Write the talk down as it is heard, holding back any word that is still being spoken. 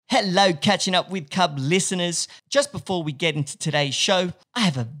Hello, Catching Up with Cub listeners. Just before we get into today's show, I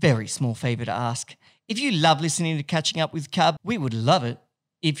have a very small favour to ask. If you love listening to Catching Up with Cub, we would love it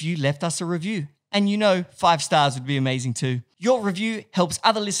if you left us a review. And 5 stars would be amazing too. Your review helps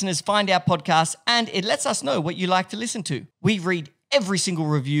other listeners find our podcast and it lets us know what you like to listen to. We read every single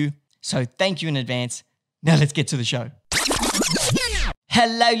review, so thank you in advance. Now let's get to the show.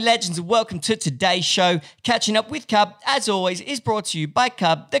 Hello, legends, and welcome to today's show. Catching Up with Cub, as always, is brought to you by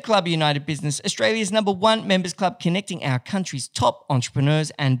Cub, the Club of United Business, Australia's #1 members club connecting our country's top entrepreneurs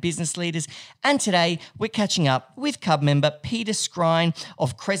and business leaders. And today, we're catching up with Cub member Peter Skrine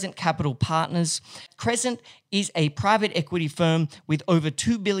of Crescent Capital Partners. Crescent is a private equity firm with over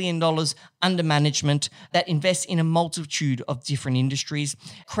 $2 billion under management that invests in a multitude of different industries.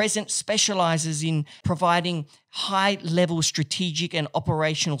 Crescent specializes in providing high-level strategic and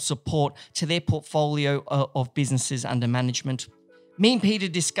operational support to their portfolio of businesses under management. Me and Peter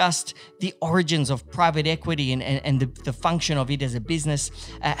discussed the origins of private equity and the function of it as a business,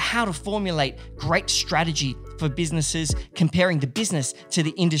 how to formulate great strategy for businesses, comparing the business to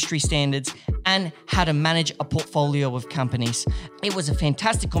the industry standards, and how to manage a portfolio of companies. It was a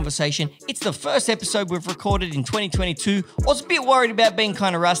fantastic conversation. It's the first episode we've recorded in 2022. I was a bit worried about being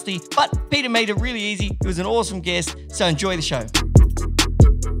kind of rusty, but Peter made it really easy. He was an awesome guest, so enjoy the show.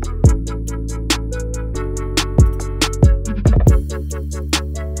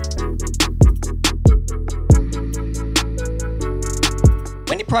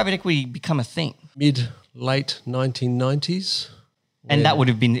 When did private equity become a thing? Late 1990s. And that would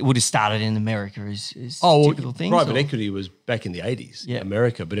have started in America as typical things? Private equity was back in the 80s in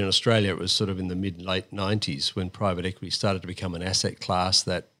America, but in Australia it was sort of in the mid-late 90s when private equity started to become an asset class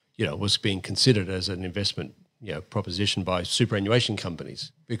that, was being considered as an investment, proposition by superannuation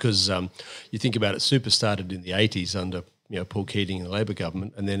companies. Because you think about it, super started in the 80s under, Paul Keating and the Labor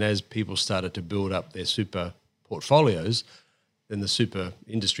government, and then as people started to build up their super portfolios, then the super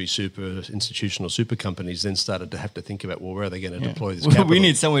institutional super companies then started to have to think about, where are they going to deploy this capital? We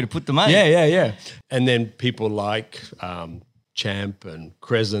need somewhere to put the money. Yeah. And then people like Champ and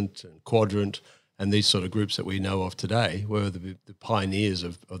Crescent and Quadrant and these sort of groups that we know of today were the pioneers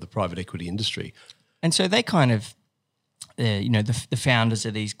of the private equity industry. And so they kind of, the founders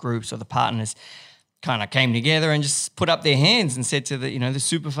of these groups or the partners kind of came together and just put up their hands and said to the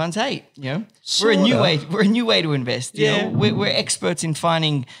super funds, hey, we're a new way to invest. We're experts in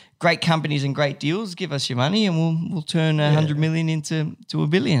finding great companies and great deals. Give us your money and we'll turn 100 million into $1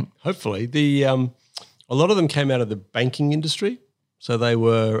 billion. Hopefully, a lot of them came out of the banking industry, so they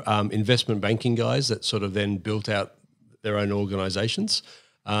were investment banking guys that sort of then built out their own organisations.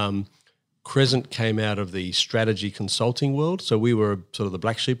 Crescent came out of the strategy consulting world, so we were sort of the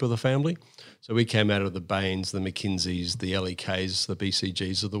black sheep of the family. So we came out of the Bains, the McKinseys, the LEKs, the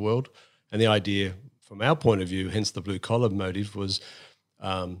BCGs of the world. And the idea from our point of view, hence the blue collar motive, was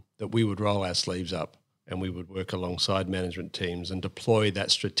that we would roll our sleeves up and we would work alongside management teams and deploy that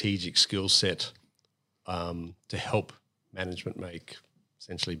strategic skill set to help management make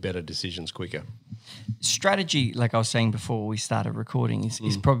essentially better decisions quicker. Strategy, like I was saying before we started recording,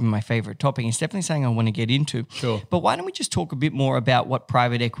 is probably my favourite topic. It's definitely something I want to get into. Sure. But why don't we just talk a bit more about what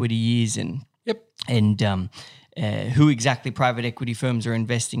private equity is and who exactly private equity firms are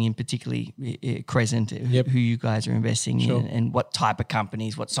investing in, particularly Crescent, who you guys are investing in, and what type of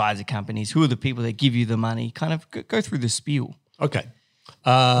companies, what size of companies, who are the people that give you the money, kind of go through the spiel. Okay.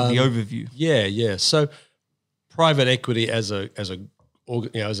 The overview. Yeah. So private equity as a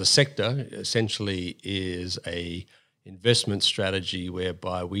sector essentially is a investment strategy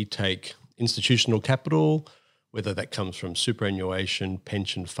whereby we take institutional capital, whether that comes from superannuation,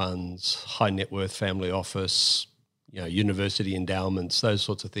 pension funds, high net worth family office, university endowments, those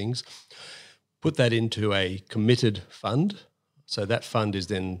sorts of things, put that into a committed fund. So that fund is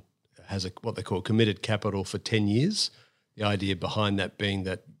then has what they call committed capital for 10 years. The idea behind that being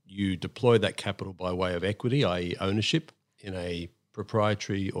that you deploy that capital by way of equity, i.e. ownership in a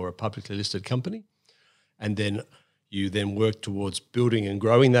proprietary or a publicly listed company, and then you then work towards building and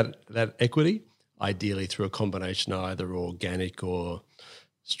growing that equity, ideally through a combination of either organic or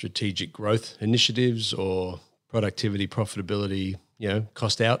strategic growth initiatives or productivity, profitability,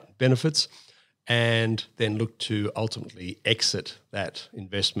 cost out benefits, and then look to ultimately exit that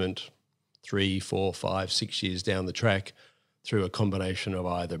investment 3, 4, 5, 6 years down the track through a combination of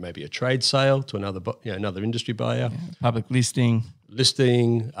either maybe a trade sale to another industry buyer, public listing,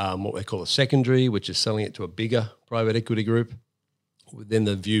 what they call a secondary, which is selling it to a bigger private equity group. Then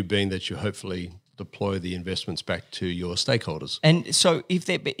the view being that you hopefully deploy the investments back to your stakeholders. And so if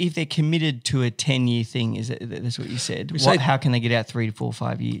they're committed to a 10-year thing, that's what you said? How can they get out 3 to 4,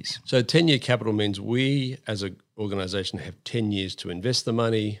 5 years? So 10-year capital means we as an organisation have 10 years to invest the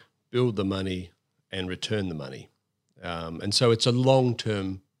money, build the money, and return the money. And so it's a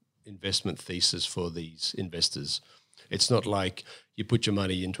long-term investment thesis for these investors. It's not like you put your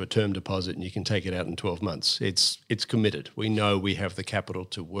money into a term deposit and you can take it out in 12 months. It's committed. We know we have the capital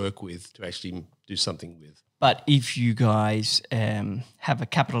to work with, to actually do something with. But if you guys have a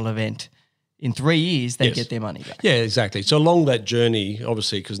capital event in 3 years, they get their money back. Yeah, exactly. So along that journey,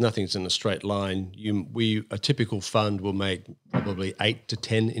 obviously, because nothing's in a straight line, a typical fund will make probably 8 to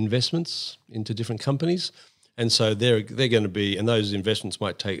 10 investments into different companies. And so they're going to be, and those investments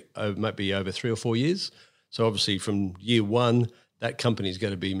might be over 3 or 4 years. So obviously from year one, that company is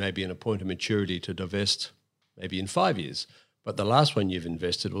going to be maybe in a point of maturity to divest maybe in 5 years. But the last one you've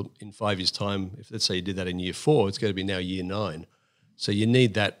invested, well, in 5 years' time, if let's say you did that in year 4, it's going to be now year 9. So you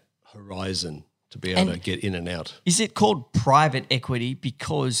need that horizon to be able to get in and out. Is it called private equity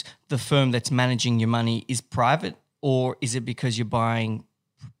because the firm that's managing your money is private, or is it because you're buying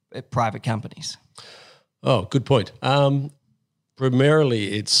private companies? Oh, good point.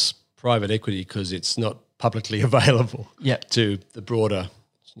 Primarily, it's private equity because it's not publicly available to the broader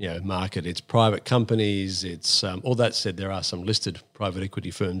market. It's private companies. It's all that said, there are some listed private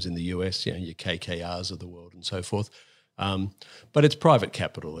equity firms in the US, your KKRs of the world and so forth. But it's private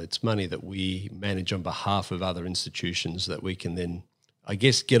capital. It's money that we manage on behalf of other institutions that we can then, I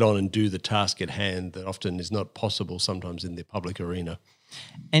guess, get on and do the task at hand that often is not possible sometimes in the public arena.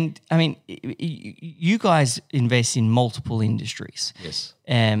 And I mean, you guys invest in multiple industries. Yes.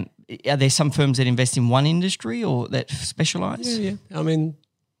 Are there some firms that invest in one industry or that specialize? Yeah. I mean,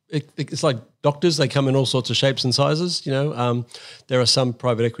 it's like doctors. They come in all sorts of shapes and sizes. There are some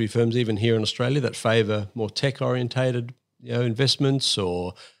private equity firms even here in Australia that favour more tech-orientated, investments,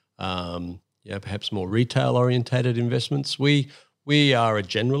 or perhaps more retail-orientated investments. We are a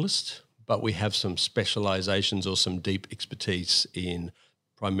generalist, but we have some specialisations or some deep expertise in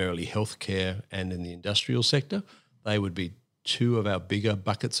primarily healthcare and in the industrial sector. They would be 2 of our bigger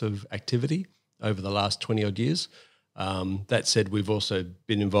buckets of activity over the last 20-odd years. That said, we've also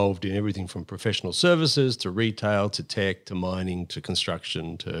been involved in everything from professional services to retail to tech to mining to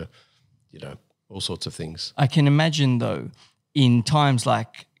construction to, all sorts of things. I can imagine, though, in times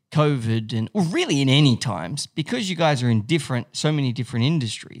like COVID or really in any times, because you guys are in so many different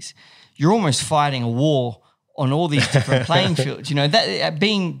industries, you're almost fighting a war on all these different playing fields. That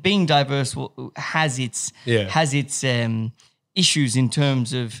being diverse has its issues in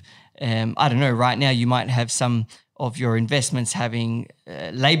terms of I don't know. Right now, you might have some of your investments having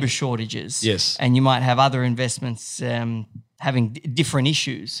labor shortages. Yes, and you might have other investments having different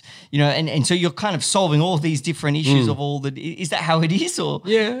issues. And so you're kind of solving all these different issues of all the. Is that how it is, or?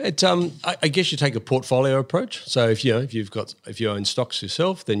 Yeah, I guess you take a portfolio approach. So if you own stocks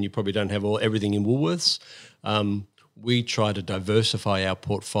yourself, then you probably don't have everything in Woolworths. We try to diversify our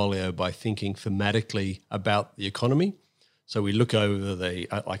portfolio by thinking thematically about the economy. So we look over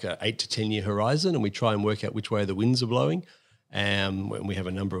like an 8 to 10 year horizon, and we try and work out which way the winds are blowing. And we have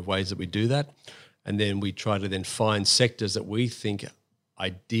a number of ways that we do that. And then we try to then find sectors that we think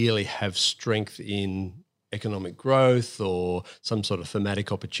ideally have strength in economic growth or some sort of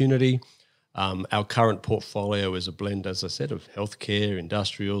thematic opportunity. Our current portfolio is a blend, as I said, of healthcare,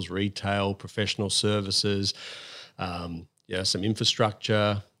 industrials, retail, professional services, some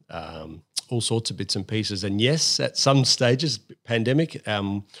infrastructure, all sorts of bits and pieces. And yes, at some stages, pandemic,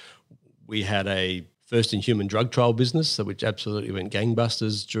 we had a first-in-human drug trial business, which absolutely went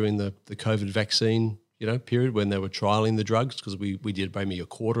gangbusters during the COVID vaccine period when they were trialling the drugs, because we did maybe a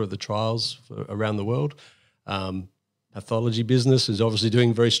quarter of the trials around the world. Pathology business is obviously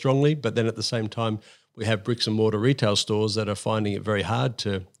doing very strongly, but then at the same time, we have bricks and mortar retail stores that are finding it very hard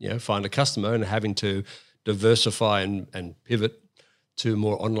to find a customer and having to diversify and pivot to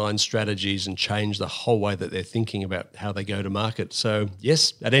more online strategies and change the whole way that they're thinking about how they go to market. So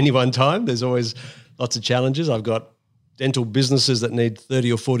yes, at any one time, there's always lots of challenges. I've got dental businesses that need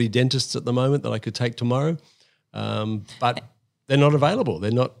 30 or 40 dentists at the moment that I could take tomorrow, but they're not available. They're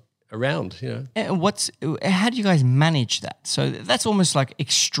not around. And how do you guys manage that? So that's almost like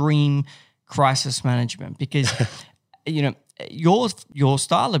extreme crisis management, because your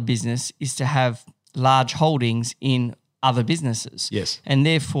style of business is to have large holdings in other businesses. Yes. And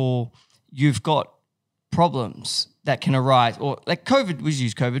therefore you've got problems that can arise, or like COVID, we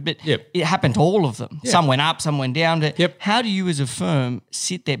use COVID, but it happened to all of them. Yep. Some went up, some went down. How do you as a firm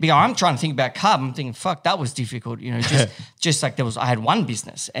sit there? Because I'm trying to think about carbon. I'm thinking, fuck, that was difficult. Just like I had one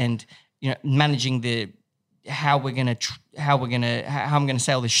business and managing how I'm going to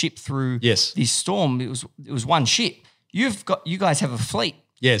sail the ship through Yes. this storm. It was one ship. You guys have a fleet.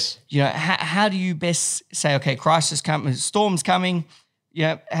 Yes. How do you best say, okay, crisis coming, storm's coming.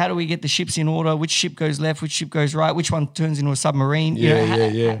 How do we get the ships in order? Which ship goes left? Which ship goes right? Which one turns into a submarine?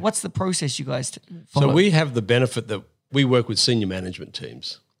 What's the process you guys follow? So we have the benefit that we work with senior management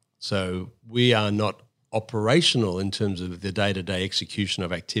teams. So we are not operational in terms of the day-to-day execution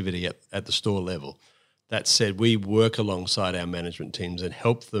of activity at the store level. That said, we work alongside our management teams and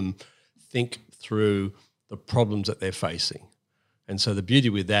help them think through the problems that they're facing. And so the beauty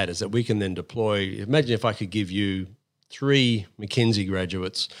with that is that we can then deploy. Imagine if I could give you 3 McKinsey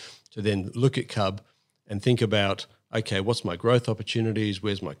graduates to then look at Cub and think about, okay, what's my growth opportunities?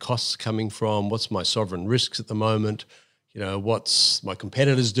 Where's my costs coming from? What's my sovereign risks at the moment? What's my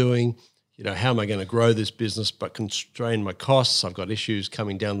competitors doing? How am I going to grow this business but constrain my costs? I've got issues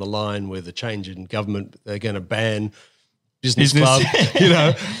coming down the line where the change in government, they're going to ban business club.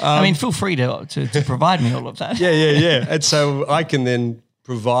 Feel free to provide me all of that. Yeah. And so I can then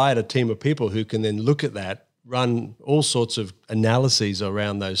provide a team of people who can then look at that, run all sorts of analyses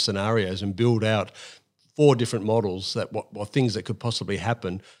around those scenarios and build out 4 different models that what things that could possibly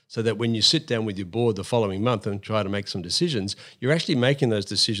happen, so that when you sit down with your board the following month and try to make some decisions, you're actually making those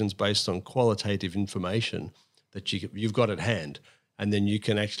decisions based on qualitative information that you've got at hand. And then you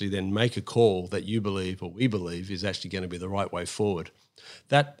can actually then make a call that you believe, or we believe, is actually going to be the right way forward.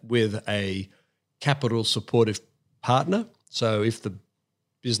 That with a capital supportive partner. So if the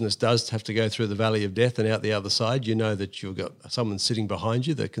business does have to go through the valley of death and out the other side, you know that you've got someone sitting behind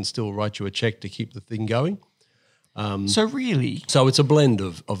you that can still write you a check to keep the thing going. So it's a blend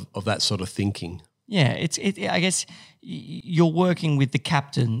of that sort of thinking. Yeah, I guess you're working with the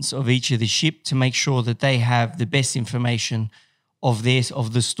captains of each of the ship to make sure that they have the best information of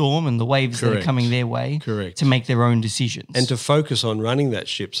the storm and the waves that are coming their way. Correct. To make their own decisions. And to focus on running that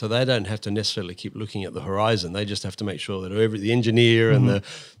ship, so they don't have to necessarily keep looking at the horizon. They just have to make sure that the engineer and the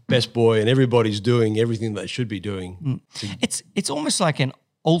best boy and everybody's doing everything they should be doing. It's almost like an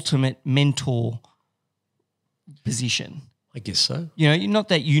ultimate mentor position. I guess so. Not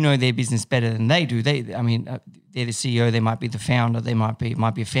that you know their business better than they do. They're the CEO, they might be the founder, they might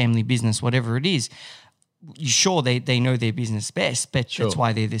be a family business, whatever it is. Sure, they know their business best, but that's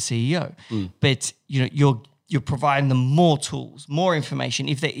why they're the CEO. But you're providing them more tools, more information.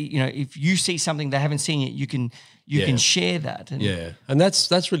 If if you see something they haven't seen yet, you can share that. And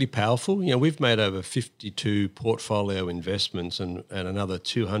that's really powerful. We've made over 52 portfolio investments and another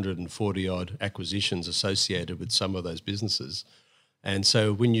 240 odd acquisitions associated with some of those businesses. And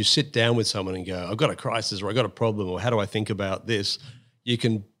so when you sit down with someone and go, I've got a crisis, or I've got a problem, or how do I think about this? You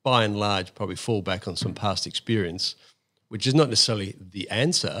can, by and large, probably fall back on some past experience, which is not necessarily the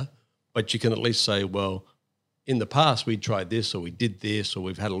answer, but you can at least say, well, in the past we tried this, or we did this, or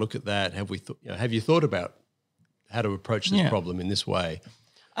we've had a look at that. Have you thought about how to approach this problem in this way?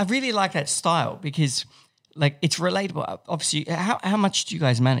 I really like that style because, it's relatable. Obviously, how much do you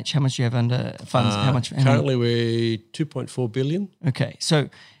guys manage? How much do you have under funds? Currently, we're 2.4 billion. Okay, so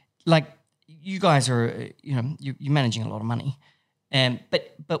you guys are, you're managing a lot of money.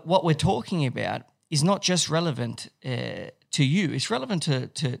 But what we're talking about is not just relevant to you. It's relevant to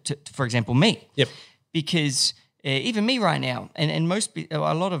for example, me. Yep. Because even me right now, and a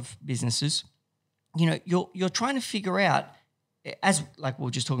lot of businesses, you're trying to figure out, as we were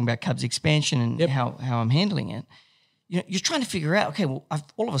just talking about Cub's expansion and how I'm handling it. You're trying to figure out, okay, well,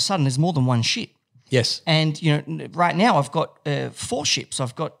 all of a sudden there's more than one ship. Yes. And right now I've got 4 ships.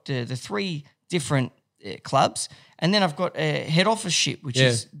 I've got the 3 different clubs. And then I've got a head office ship, which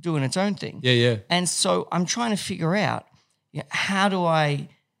is doing its own thing. Yeah. And so I'm trying to figure out how do I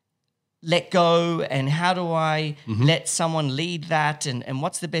let go and how do I let someone lead that and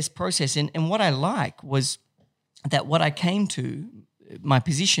what's the best process. And what I like was that what I came to, my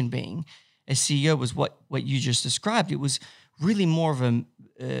position being as CEO, was what you just described. It was really more of an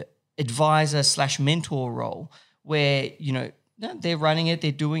advisor/mentor role where, no, they're running it,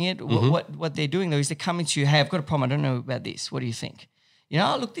 they're doing it. What they're doing though is they're coming to you, hey, I've got a problem, I don't know about this. What do you think?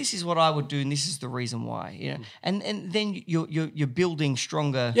 Look, this is what I would do, and this is the reason why. And then you're building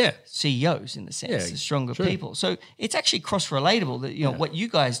stronger CEOs in the sense, stronger people. So it's actually cross-relatable that what you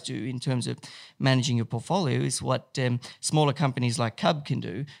guys do in terms of managing your portfolio is what smaller companies like Cub can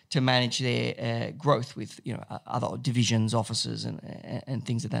do to manage their growth with other divisions, offices, and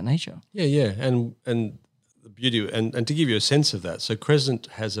things of that nature. Yeah, and the beauty, and to give you a sense of that, so Crescent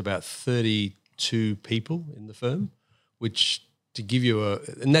has about 32 people in the firm, which to give you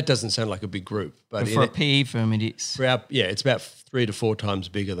and that doesn't sound like a big group, but For a PE firm, it is. it's about 3 to 4 times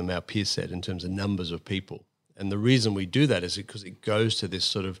bigger than our peer set in terms of numbers of people. And the reason we do that is because it goes to this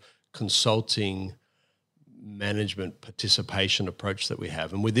sort of consulting management participation approach that we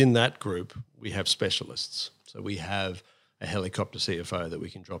have. And within that group, we have specialists. So we have a helicopter CFO that we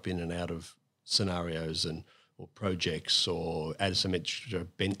can drop in and out of scenarios or projects, or add some extra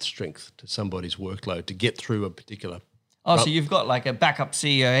bench strength to somebody's workload to get through a particular. So you've got like a backup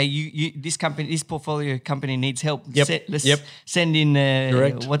CEO. Hey, this portfolio company needs help. Yep. Let's send in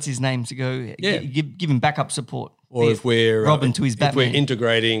Correct. what's his name to go. Yeah. Give him backup support. Or if we're Robin to his Batman. if we're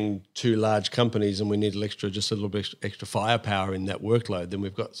integrating 2 large companies and we need just a little bit extra firepower in that workload, then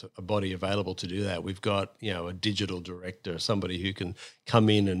we've got a body available to do that. We've got a digital director, somebody who can come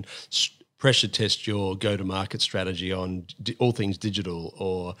in and pressure test your go-to-market strategy on all things digital,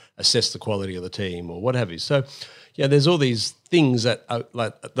 or assess the quality of the team, or what have you. So, there's all these things that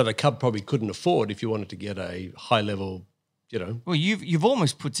a Cub probably couldn't afford if you wanted to get a high-level, Well, you've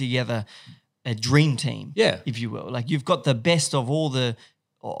almost put together a dream team, if you will. Like, you've got the best of all the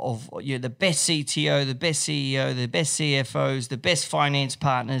best CTO, the best CEO, the best CFOs, the best finance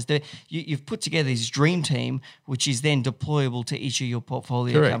partners. You've put together this dream team, which is then deployable to each of your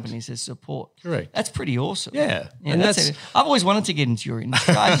portfolio Correct. companies as support. Correct. That's pretty awesome. Yeah. And that's it. I've always wanted to get into your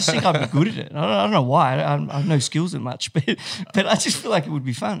industry. I just think I'd be good at it. I don't know why. I have no skills at much, but I just feel like it would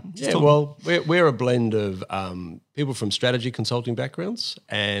be fun. Well, we're a blend of people from strategy consulting backgrounds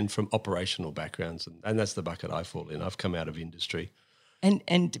and from operational backgrounds, and that's the bucket I fall in. I've come out of industry. And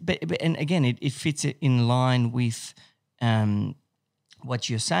again, it fits it in line with what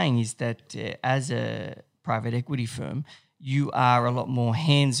you're saying, is that as a private equity firm, you are a lot more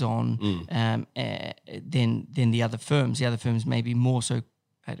hands-on than the other firms. The other firms may be more so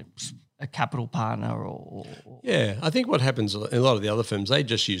a capital partner or I think what happens in a lot of the other firms, they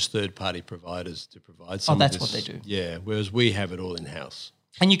just use third-party providers to provide some that's of this. what they do. Yeah, whereas we have it all in-house.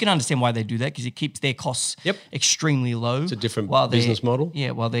 And you can understand why they do that, because it keeps their costs extremely low. It's a different business model.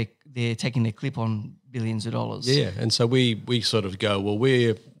 Yeah, while they're taking their clip on billions of dollars. Yeah, and so we sort of go, well,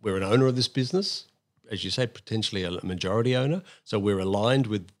 we're an owner of this business, as you say, potentially a majority owner. So we're aligned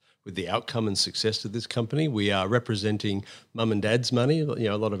with the outcome and success of this company. We are representing mum and dad's money.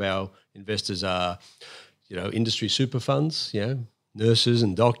 A lot of our investors are, industry super funds, nurses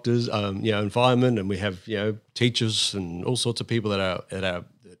and doctors, environment, and we have teachers and all sorts of people that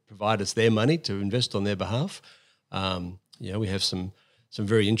provide us their money to invest on their behalf. We have some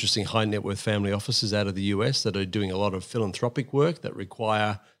very interesting high net worth family offices out of the US that are doing a lot of philanthropic work that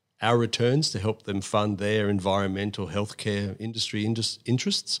require our returns to help them fund their environmental healthcare industry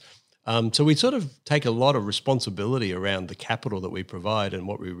interests. So we sort of take a lot of responsibility around the capital that we provide and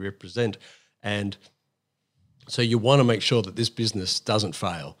what we represent, and so you want to make sure that this business doesn't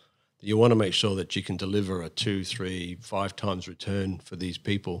fail. You want to make sure that you can deliver a 2, 3, 5 times return for these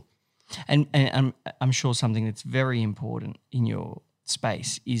people. And I'm sure something that's very important in your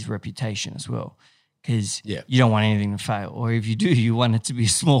space is reputation as well, because you don't want anything to fail. Or if you do, you want it to be a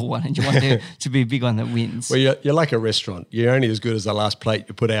small one, and you want it to be a big one that wins. Well, you're like a restaurant. You're only as good as the last plate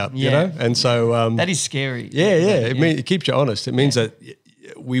you put out, And so that is scary. It keeps you honest. It means that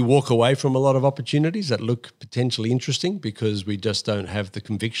we walk away from a lot of opportunities that look potentially interesting because we just don't have the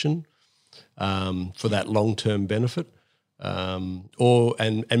conviction for that long-term benefit. And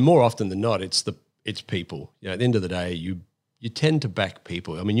more often than not, it's people. At the end of the day, you tend to back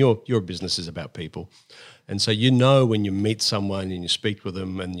people. I mean, your business is about people. And so when you meet someone and you speak with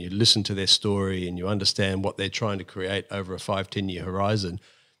them and you listen to their story and you understand what they're trying to create over a 5-10 year horizon,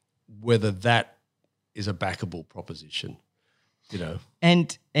 whether that is a backable proposition.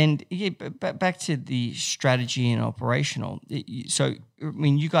 And back to the strategy and operational. So, I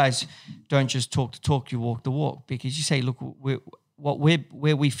mean, you guys don't just talk the talk, you walk the walk, because you say, look,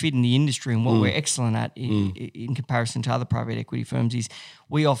 where we fit in the industry and what we're excellent at in comparison to other private equity firms is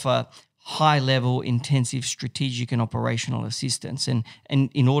we offer high-level, intensive strategic and operational assistance. And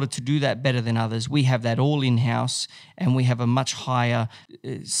in order to do that better than others, we have that all in-house, and we have a much higher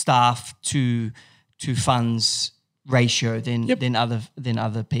staff to funds ratio than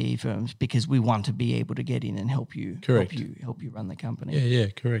other PE firms, because we want to be able to get in and help you run the company. Yeah,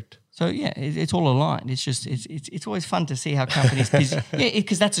 correct. So it's all aligned. It's just it's always fun to see how companies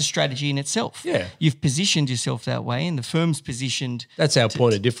because that's a strategy in itself. Yeah, you've positioned yourself that way, and the firm's positioned. That's our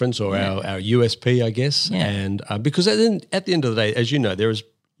point of difference, or our USP, I guess. Yeah. And because at the end of the day, as you know, there is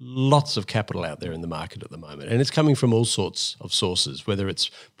lots of capital out there in the market at the moment, and it's coming from all sorts of sources, whether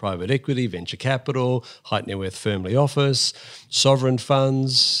it's private equity, venture capital, high net worth family office, sovereign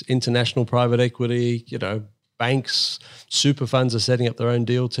funds, international private equity, banks, super funds are setting up their own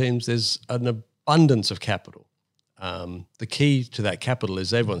deal teams. There's an abundance of capital. The key to that capital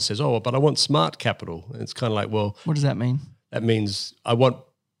is everyone says, oh, but I want smart capital. And it's kind of like, well, What does that mean? that means I want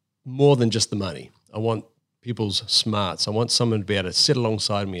more than just the money. I want people's smarts. I want someone to be able to sit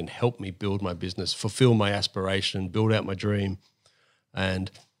alongside me and help me build my business, fulfill my aspiration, build out my dream.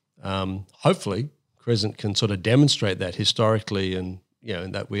 And hopefully Crescent can sort of demonstrate that historically and,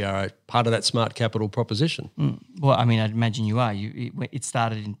 and that we are part of that smart capital proposition. Well, I mean, I'd imagine you are. It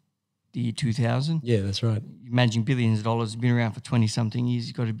started in the year 2000. Yeah, that's right. You imagine billions of dollars, been around for 20-something years.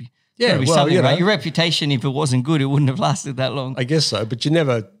 You've got to be, Yeah, well, something, you know. right? Your reputation, if it wasn't good, it wouldn't have lasted that long. I guess so, but you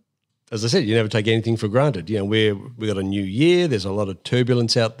never, as I said, you never take anything for granted. We got a new year. There's a lot of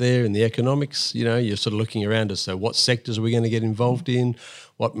turbulence out there in the economics. You're sort of looking around us. So what sectors are we going to get involved in?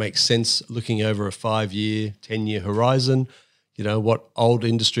 What makes sense looking over a 5-year, 10-year horizon? What old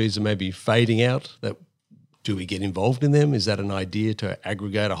industries are maybe fading out? That do we get involved in them? Is that an idea to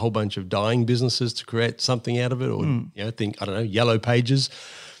aggregate a whole bunch of dying businesses to create something out of it? Or think, I don't know, Yellow Pages,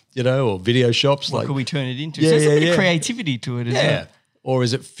 or video shops. What could we turn it into? Yeah, so there's a bit yeah. of creativity to it as well. Or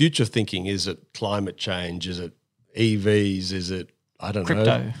is it future thinking? Is it climate change? Is it EVs? Is it, I don't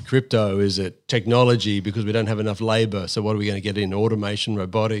know, crypto? Is it technology because we don't have enough labor? So what are we going to get in? Automation,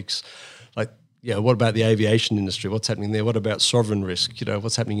 robotics? What about the aviation industry? What's happening there? What about sovereign risk?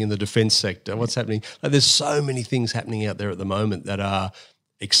 What's happening in the defense sector? What's happening? There's so many things happening out there at the moment that are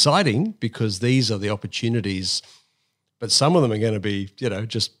exciting because these are the opportunities, but some of them are going to be,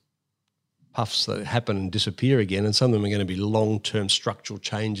 just puffs that happen and disappear again, and some of them are going to be long-term structural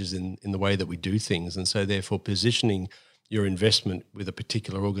changes in the way that we do things. And so therefore positioning your investment with a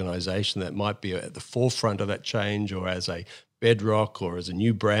particular organisation that might be at the forefront of that change or as a bedrock or as a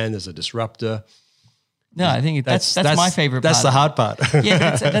new brand, as a disruptor. No, I think that's my favorite part. That's the hard part.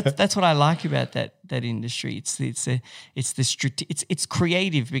 Yeah, that's what I like about that industry. It's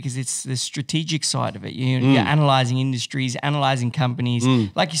creative because it's the strategic side of it. You're analyzing industries, analyzing companies.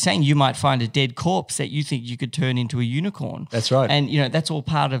 Like you're saying, you might find a dead corpse that you think you could turn into a unicorn. That's right. And that's all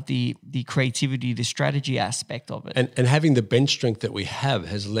part of the creativity, the strategy aspect of it. And having the bench strength that we have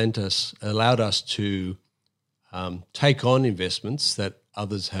has allowed us to take on investments that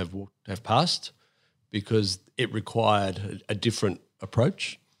others have passed, because it required a different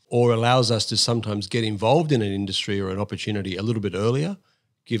approach, or allows us to sometimes get involved in an industry or an opportunity a little bit earlier,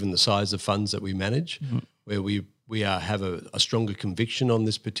 given the size of funds that we manage, where we have a stronger conviction on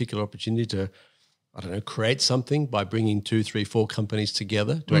this particular opportunity to, create something by bringing 2, 3, 4 companies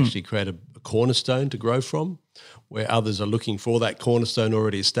together to actually create a cornerstone to grow from, where others are looking for that cornerstone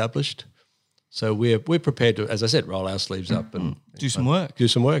already established. So we're prepared to, as I said, roll our sleeves up and do some work. Do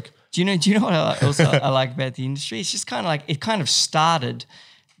some work. Do you know what I like about the industry? It's just kind of like it kind of started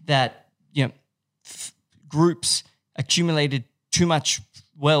that groups accumulated too much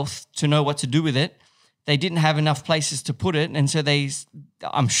wealth to know what to do with it. They didn't have enough places to put it, and so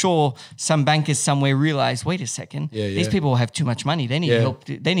I'm sure some bankers somewhere realized, wait a second, these people have too much money. They need help.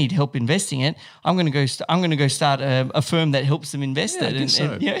 They need help investing it. I'm going to go start a firm that helps them invest it. And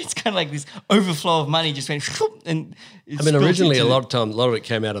it's kind of like this overflow of money just went. And originally a lot of it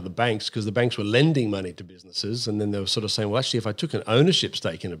came out of the banks, because the banks were lending money to businesses, and then they were sort of saying, well, actually, if I took an ownership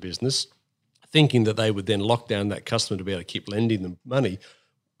stake in a business, thinking that they would then lock down that customer to be able to keep lending them money,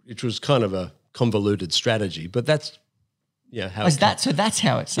 which was kind of a convoluted strategy, but that's how so that's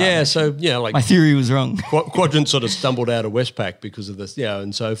how it started. Yeah, so like my theory was wrong. Quadrant sort of stumbled out of Westpac because of this,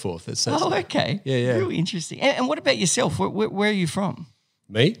 and so forth. Okay. Yeah. Really interesting. And what about yourself? Where are you from?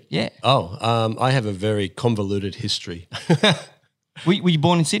 Me? Yeah. I have a very convoluted history. Were you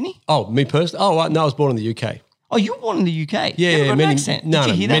born in Sydney? Oh, me personally? Oh, no, I was born in the UK. Oh, you were born in the UK? Yeah,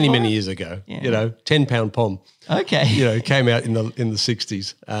 many years ago. Yeah. 10-pound pom. Okay. Came out in the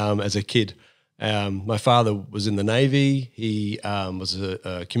 60s as a kid. My father was in the Navy. He was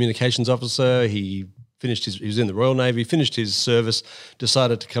a communications officer. He was in the Royal Navy, finished his service,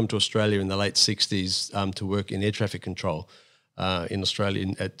 decided to come to Australia in the late 60s to work in air traffic control in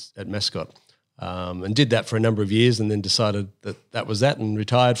Australia at Mascot. And did that for a number of years, and then decided that was that, and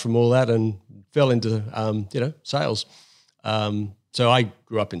retired from all that and fell into sales. So I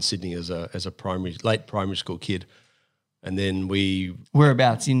grew up in Sydney as a late primary school kid, and then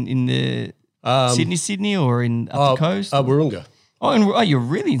whereabouts in the Sydney or in up the coast? Wahroonga. Oh, you're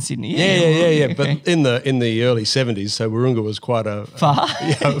really in Sydney? Yeah. Okay. But in the early 70s, so Wahroonga was quite a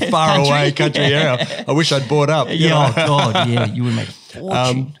far away country area. I wish I'd bought up. Oh God, yeah, you would make a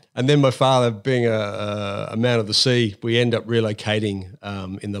fortune. And then my father, being a man of the sea, we end up relocating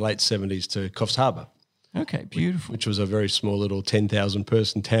in the late 70s to Coffs Harbour. Okay, beautiful. which was a very small little 10,000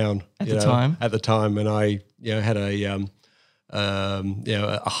 person town At the time? At the time, and I had a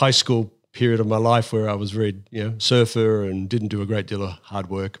a high school period of my life where I was very surfer and didn't do a great deal of hard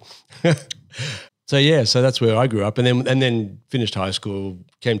work. So that's where I grew up, and then finished high school,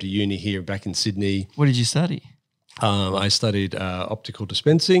 came to uni here back in Sydney. What did you study? I studied optical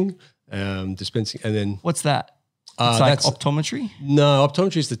dispensing, and then What's that? It's like that's optometry? no,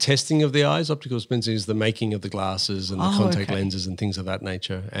 optometry is the testing of the eyes. Optical dispensing is the making of the glasses and the contact okay. lenses and things of that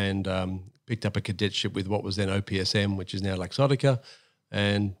nature. And picked up a cadetship with what was then OPSM, which is now Luxottica,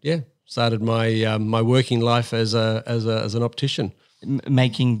 and started my my working life as an optician.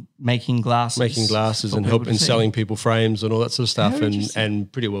 Making glasses. Making glasses for and people helping to see. selling people frames and all that sort of stuff, How interesting.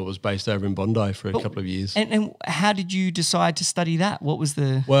 and pretty well was based over in Bondi for a couple of years. And how did you decide to study that? What was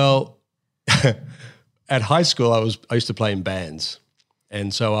the... Well, at high school, I used to play in bands,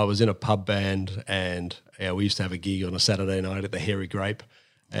 and so I was in a pub band, and we used to have a gig on a Saturday night at the Hairy Grape,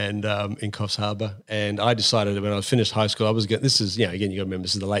 and in Coffs Harbour. And I decided that when I finished high school, I was going. This is again, you got to remember,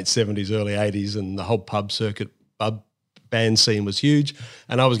 this is the late '70s, early '80s, and the whole pub band scene was huge,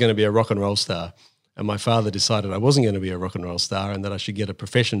 and I was going to be a rock and roll star. And my father decided I wasn't going to be a rock and roll star, and that I should get a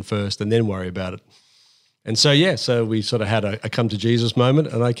profession first and then worry about it. And so we sort of had a come to Jesus moment,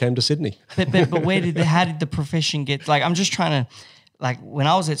 and I came to Sydney. But how did the profession get, like, I'm just trying to, like, when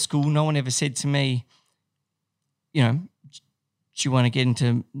I was at school, no one ever said to me, do you want to get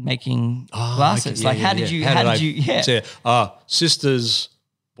into making glasses? Okay, How did you, say, sister's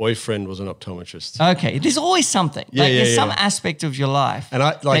boyfriend was an optometrist. Okay, there's always something. There's some aspect of your life. And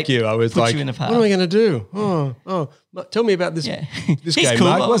I I was puts like, you in the what am I going to do? Tell me about this this He's game, cool.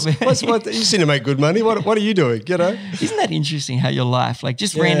 Mark. What, you seem to make good money. What are you doing? Isn't that interesting how your life, like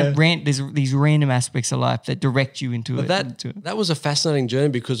just there's these random aspects of life that direct you into it. That was a fascinating journey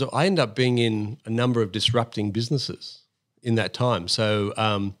because I ended up being in a number of disrupting businesses in that time. So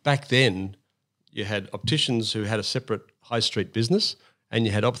back then you had opticians who had a separate high street business, and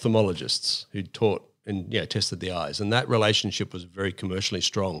you had ophthalmologists who taught and tested the eyes, and that relationship was very commercially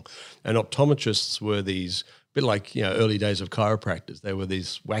strong. And optometrists were these bit like early days of chiropractors. They were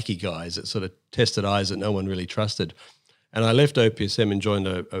these wacky guys that sort of tested eyes that no one really trusted. And I left OPSM and joined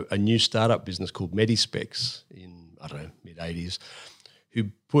a new startup business called Medispecs in mid '80s, who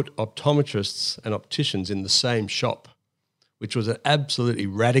put optometrists and opticians in the same shop, which was an absolutely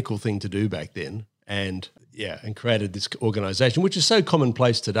radical thing to do back then. And created this organization, which is so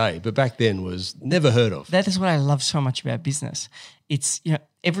commonplace today, but back then was never heard of. That is what I love so much about business. It's,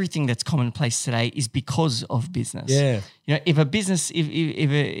 everything that's commonplace today is because of business. Yeah. If a business,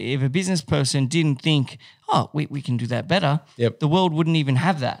 if a business person didn't think, we can do that better, the world wouldn't even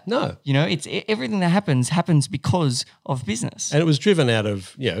have that. No. It's everything that happens because of business. And it was driven out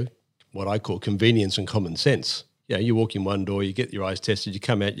of, what I call convenience and common sense. You walk in one door, you get your eyes tested, you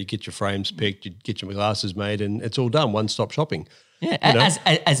come out, you get your frames picked, you get your glasses made, and it's all done. One-stop shopping. Yeah,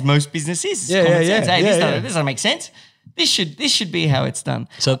 as most businesses. Yeah. This doesn't make sense. This should be how it's done.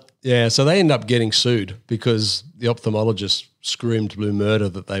 So they end up getting sued because the ophthalmologist screamed blue murder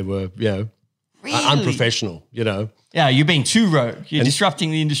that they were, Really? unprofessional. Yeah, you're being too rogue. You're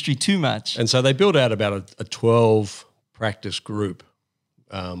disrupting the industry too much. And so they built out about a 12 practice group,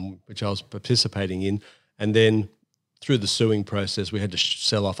 which I was participating in, and then through the suing process, we had to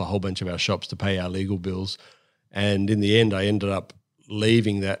sell off a whole bunch of our shops to pay our legal bills. And in the end, I ended up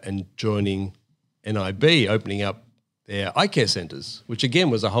leaving that and joining NIB, opening up their eye care centres, which again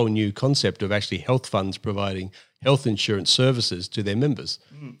was a whole new concept of actually health funds providing health insurance services to their members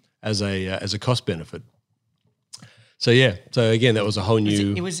as a cost benefit. So again, that was a whole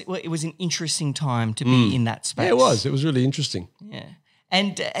new. It was an interesting time to be in that space. Yeah, it was. It was really interesting. Yeah,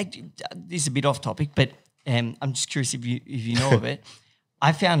 and this is a bit off topic, but I'm just curious if you know of it.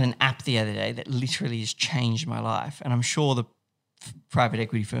 I found an app the other day that literally has changed my life, and I'm sure the private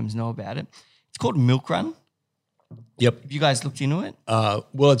equity firms know about it. It's called Milk Run. Yep. Have you guys looked into it?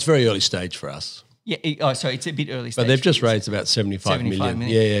 Well, it's very early stage for us. Yeah. Sorry, it's a bit early stage. But they've just raised about 75 million.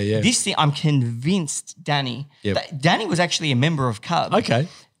 Yeah. This thing, I'm convinced Danny. Yep. Danny was actually a member of Cub. Okay.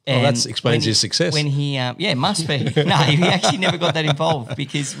 Well, that explains his success. When he, must be. No, he actually never got that involved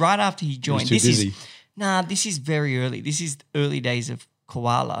because right after he joined, he was too busy. This is very early. This is early days of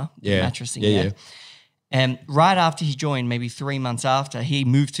Koala mattressing. Yeah. And right after he joined, maybe 3 months after, he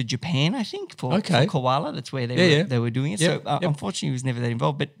moved to Japan, I think, for Koala. That's where they were doing it. Yep. So unfortunately, he was never that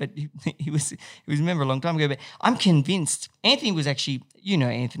involved. But he was a member a long time ago. But I'm convinced Anthony was actually,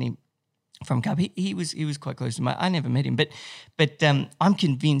 Anthony from Cub. He was quite close to me. I never met him, but I'm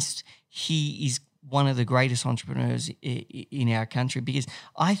convinced he is one of the greatest entrepreneurs in our country, because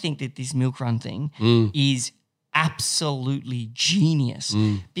I think that this milk run thing is absolutely genius.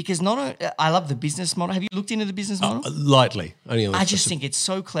 Because not only, I love the business model. Have you looked into the business model? Lightly. Only I just think it's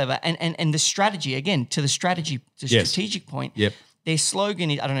so clever. And the strategy, again, to the strategic point, their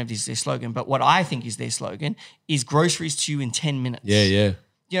slogan is, I don't know if this is their slogan, but what I think is their slogan is groceries to you in 10 minutes. Yeah.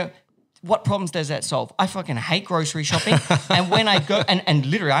 You know, what problems does that solve? I fucking hate grocery shopping. And when I go, and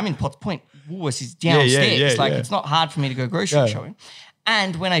literally I'm in Potts Point, Woolworths is downstairs. It's not hard for me to go grocery shopping.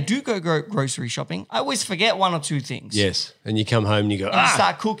 And when I do go grocery shopping, I always forget one or two things. Yes. And you come home and you go, and you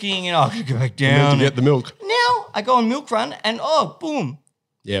start cooking and I got to go back down. To get the milk. Now I go on milk run and boom.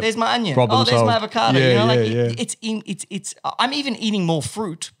 Yeah. There's my onion. Problem there's solved. my avocado. Yeah, It's I'm even eating more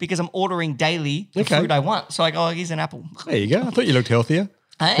fruit because I'm ordering daily the fruit I want. So I go, here's an apple. There you go. I thought you looked healthier.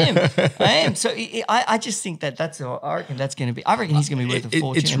 I am. So I just think I reckon that's going to be, I reckon he's going to be worth a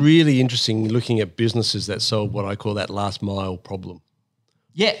fortune. It's really interesting looking at businesses that solve what I call that last mile problem.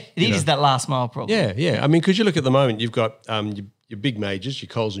 Yeah, it is that last mile problem. Yeah. I mean, because you look at the moment, you've got your big majors, your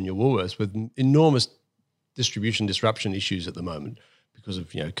Coles and your Woolworths, with enormous distribution disruption issues at the moment because of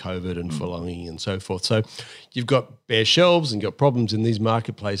COVID and furloughing and so forth. So you've got bare shelves and you've got problems in these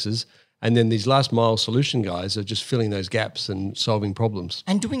marketplaces. And then these last mile solution guys are just filling those gaps and solving problems.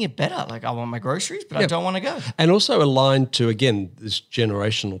 And doing it better. Like, I want my groceries, but I don't want to go. And also aligned to, again, this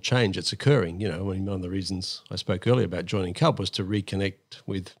generational change that's occurring. One of the reasons I spoke earlier about joining Cub was to reconnect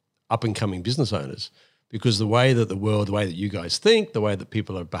with up-and-coming business owners, because the way that the way that you guys think, the way that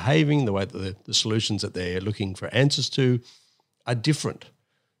people are behaving, the way that the solutions that they're looking for answers to are different.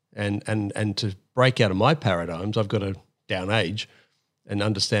 And to break out of my paradigms, I've got to down age and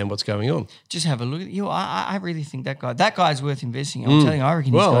understand what's going on. Just have a look at you. I really think that guy's worth investing in. I'm telling you, I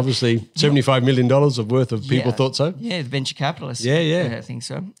reckon. Well, obviously, $75 million of worth of people thought so. Yeah, the venture capitalists. Yeah. I think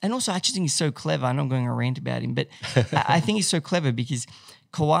so. And also, I just think he's so clever. I know I'm going on a rant about him, but I think he's so clever because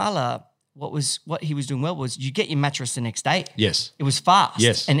Koala, what he was doing well was you get your mattress the next day. Yes. It was fast.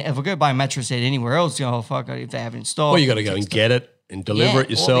 Yes. And if I go buy a mattress set anywhere else, fuck, if they have it in stock. Well, you got to go and get it and deliver it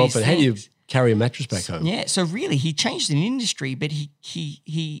yourself. And how do you carry a mattress back home? Yeah. So really, he changed an industry, but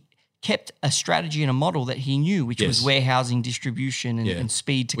he kept a strategy and a model that he knew, which was warehousing, distribution, and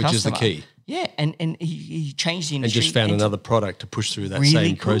speed to customer. Which is the key. Yeah, and he changed the industry. And just found another product to push through that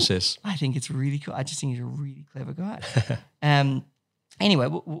same process. I think it's really cool. I just think he's a really clever guy. Anyway,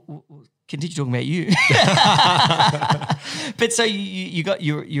 we'll continue talking about you. But so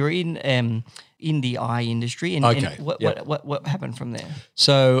you're in the eye industry, and what happened from there?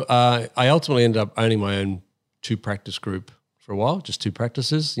 So I ultimately ended up owning my own 2-practice group for a while, just 2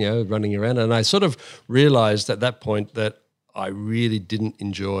 practices, running around. And I sort of realized at that point that I really didn't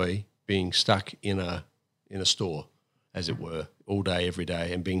enjoy being stuck in a store, as it were, all day, every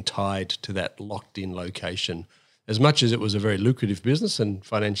day, and being tied to that locked-in location. As much as it was a very lucrative business and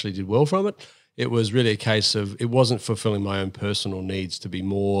financially did well from it, it was really a case of it wasn't fulfilling my own personal needs to be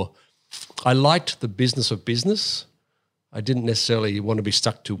more. I liked the business of business. I didn't necessarily want to be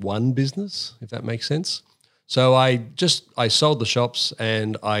stuck to one business, if that makes sense. So I sold the shops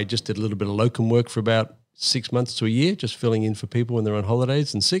and I just did a little bit of locum work for about 6 months to a year, just filling in for people when they're on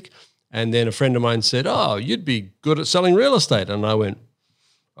holidays and sick. And then a friend of mine said, "Oh, you'd be good at selling real estate." And I went,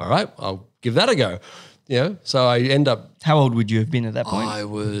 "All right, I'll give that a go." So I end up. How old would you have been at that point? I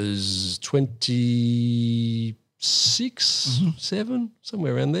was 26, 7,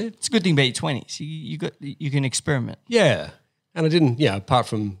 somewhere around there. It's a good thing about your 20s. You can experiment. Yeah, and I didn't. Apart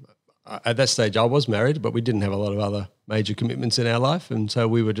from at that stage, I was married, but we didn't have a lot of other major commitments in our life, and so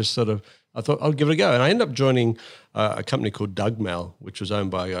we were just sort of. I thought I'll give it a go, and I ended up joining a company called Dougmal, which was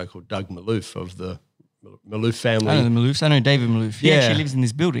owned by a guy called Doug Maloof of the Maloof family. I know the Maloofs. I know David Maloof. He actually lives in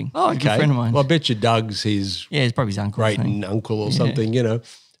this building. Oh, okay. He's a good friend of mine. Well, I bet you Doug's his it's probably his uncle. Great uncle or something,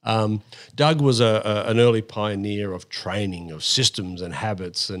 Doug was an early pioneer of training, of systems and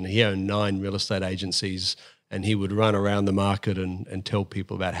habits, and he owned 9 real estate agencies, and he would run around the market and tell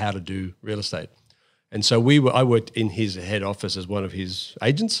people about how to do real estate. And so I worked in his head office as one of his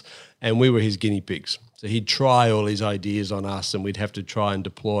agents, and we were his guinea pigs. So he'd try all these ideas on us, and we'd have to try and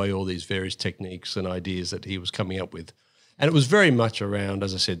deploy all these various techniques and ideas that he was coming up with. And it was very much around,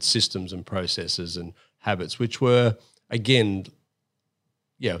 as I said, systems and processes and habits, which were, again,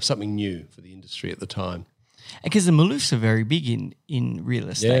 something new for the industry at the time. Because the Maloofs are very big in real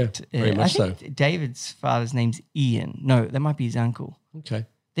estate. Yeah, very much I think David's father's name's Ian. No, that might be his uncle. Okay.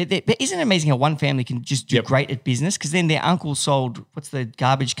 But isn't it amazing how one family can just do great at business? Because then their uncle sold, what's the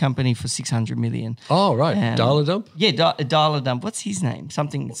garbage company for $600 million? Oh, right. Dial a Dump? Yeah, Dial a Dump. What's his name?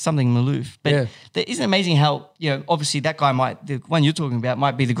 Something Maloof. But isn't it amazing how, obviously that guy the one you're talking about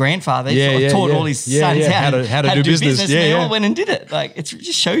might be the grandfather. Taught all his sons how to do business. And they all went and did it. Like, it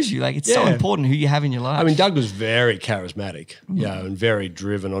just shows you, like, it's so important who you have in your life. I mean, Doug was very charismatic, and very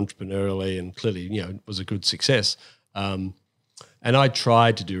driven entrepreneurially, and clearly, was a good success. And I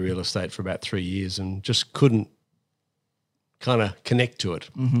tried to do real estate for about 3 years and just couldn't kind of connect to it.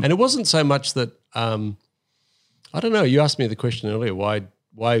 And it wasn't so much that I don't know. You asked me the question earlier: why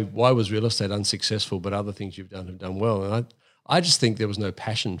was real estate unsuccessful, but other things you've done have done well? And I just think there was no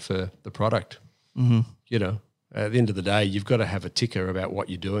passion for the product. At the end of the day, you've got to have a ticker about what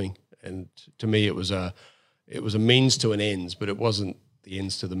you're doing. And to me, it was a means to an ends, but it wasn't the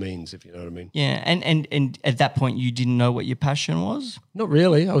ends to the means, if you know what I mean. Yeah, and at that point, you didn't know what your passion was? Not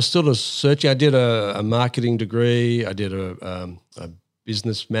really. I was still searching. I did a marketing degree. I did a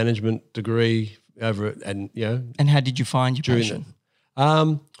business management degree over it, and And how did you find your passion?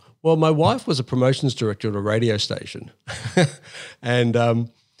 Well, my wife was a promotions director at a radio station,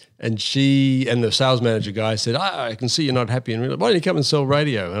 and she and the sales manager guy said, I can see you're not happy in real estate. Why don't you come and sell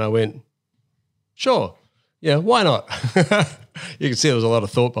radio? And I went, sure. Yeah, why not? You can see there was a lot of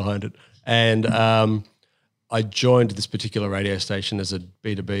thought behind it. And I joined this particular radio station as a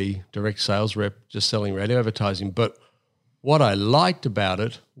B2B direct sales rep, just selling radio advertising. But what I liked about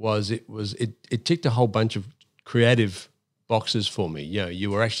it was it ticked a whole bunch of creative boxes for me.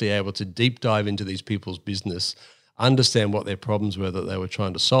 You were actually able to deep dive into these people's business, understand what their problems were that they were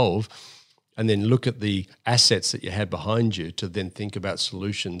trying to solve, and then look at the assets that you had behind you to then think about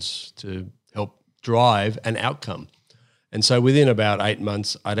solutions to help drive an outcome. And so within about 8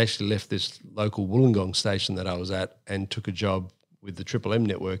 months, I'd actually left this local Wollongong station that I was at and took a job with the Triple M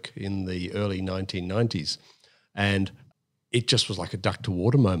network in the early 1990s. And it just was like a duck to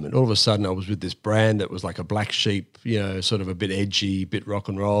water moment. All of a sudden I was with this brand that was like a black sheep, sort of a bit edgy, bit rock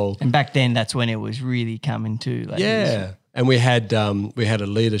and roll. And back then that's when it was really coming to. And we had a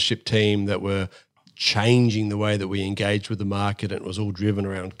leadership team that were changing the way that we engaged with the market, and it was all driven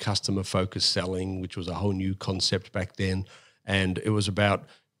around customer-focused selling, which was a whole new concept back then. And it was about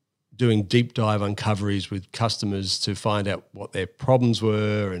doing deep dive uncoveries with customers to find out what their problems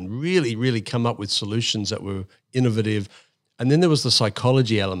were and really, really come up with solutions that were innovative. And then there was the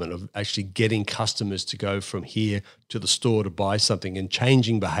psychology element of actually getting customers to go from here to the store to buy something and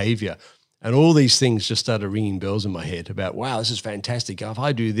changing behavior. And all these things just started ringing bells in my head about, wow, this is fantastic. If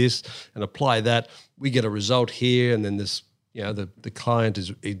I do this and apply that, we get a result here, and then this, the client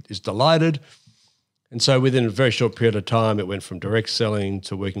is delighted. And so within a very short period of time, it went from direct selling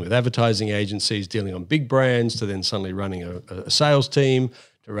to working with advertising agencies, dealing on big brands, to then suddenly running a sales team,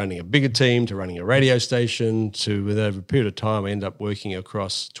 to running a bigger team, to running a radio station, to within a period of time, I ended up working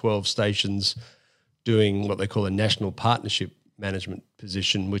across 12 stations doing what they call a national partnership management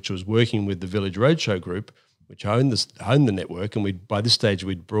position, which was working with the Village Roadshow Group, which owned the network. And by this stage,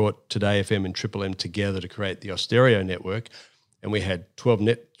 we'd brought Today FM and Triple M together to create the Austereo network. And we had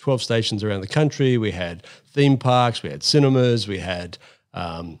 12 stations around the country. We had theme parks, we had cinemas, we had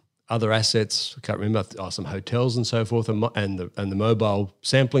other assets. I can't remember, some hotels and so forth, and the mobile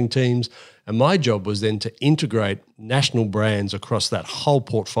sampling teams. And my job was then to integrate national brands across that whole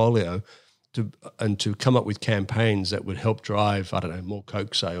portfolio to come up with campaigns that would help drive, more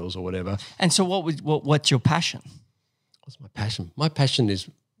Coke sales or whatever. And so what's your passion? What's my passion? My passion is...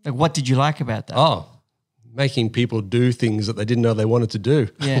 Like, what did you like about that? Oh, making people do things that they didn't know they wanted to do.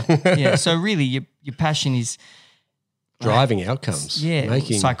 Yeah. So really your passion is... driving outcomes. Yeah,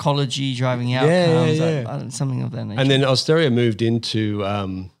 psychology, driving outcomes, something of that nature. And then Austereo moved into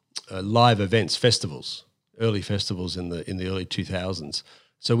live events, festivals, early festivals in the early 2000s.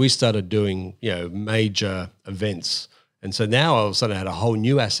 So we started doing, major events. And so now all of a sudden I had a whole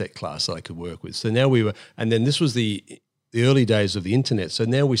new asset class that I could work with. So now and then this was the early days of the internet. So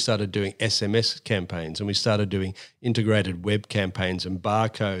now we started doing SMS campaigns, and we started doing integrated web campaigns and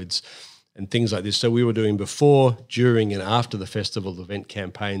barcodes and things like this. So we were doing before, during, and after the festival event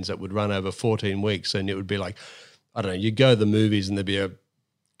campaigns that would run over 14 weeks. And it would be like, you'd go to the movies and there'd be a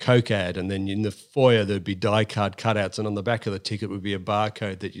Coke ad, and then in the foyer there'd be die card cutouts, and on the back of the ticket would be a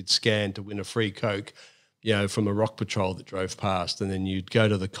barcode that you'd scan to win a free Coke, from a rock patrol that drove past. And then you'd go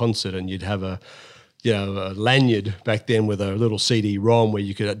to the concert and you'd have a lanyard back then with a little CD-ROM where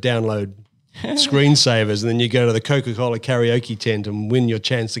you could download screensavers, and then you go to the Coca-Cola karaoke tent and win your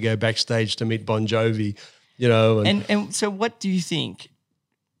chance to go backstage to meet Bon Jovi, And so what do you think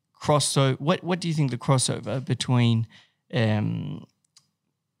what do you think the crossover between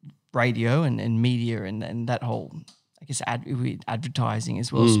radio and media and that whole, I guess, advertising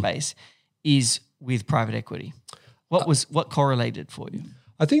as well space is with private equity. What correlated for you?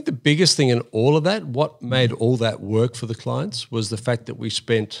 I think the biggest thing in all of that, what made all that work for the clients, was the fact that we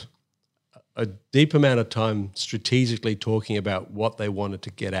spent a deep amount of time strategically talking about what they wanted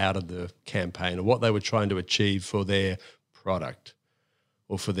to get out of the campaign or what they were trying to achieve for their product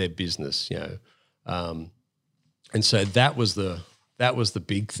or for their business, and so that was the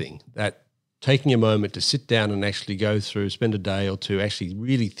big thing, that taking a moment to sit down and actually go through, spend a day or two actually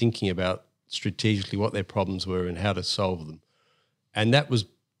really thinking about strategically what their problems were and how to solve them. And that was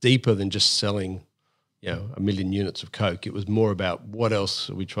deeper than just selling, 1 million units of Coke. It was more about what else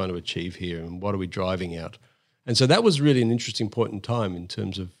are we trying to achieve here and what are we driving out. And so that was really an interesting point in time in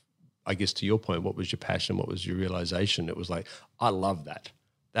terms of, I guess to your point, what was your passion? What was your realization? It was like, I love that.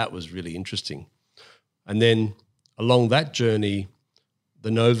 That was really interesting. And then along that journey,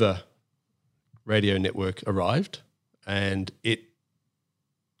 the Nova radio network arrived, and it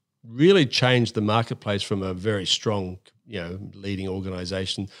really changed the marketplace from a very strong, leading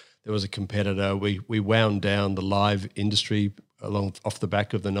organization. There was a competitor. We wound down the live industry off the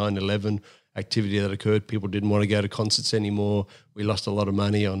back of the 9/11 activity that occurred. People didn't want to go to concerts anymore. We lost a lot of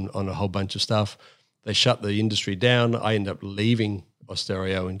money on a whole bunch of stuff. They shut the industry down. I ended up leaving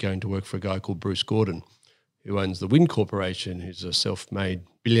Austereo and going to work for a guy called Bruce Gordon, who owns the Wynn Corporation, who's a self-made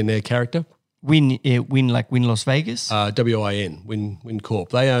billionaire character. Wynn like Wynn Las Vegas? WIN, Wynn Corp.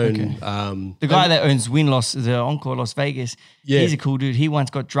 They own... the guy that owns the Encore Las Vegas, he's a cool dude. He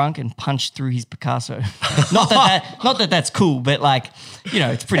once got drunk and punched through his Picasso. not that that's cool, but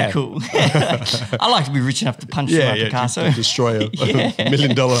it's pretty cool. I like to be rich enough to punch through my Picasso. To destroy a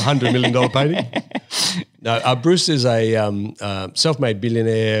 $100 million painting. No, Bruce is a self-made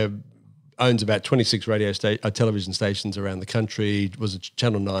billionaire, owns about 26 television stations around the country, was a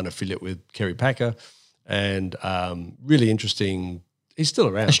Channel 9 affiliate with Kerry Packer, and really interesting. He's still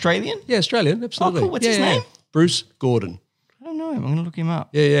around. Australian? Yeah, Australian, absolutely. Oh, cool. What's his name? Bruce Gordon. I don't know him. I'm going to look him up.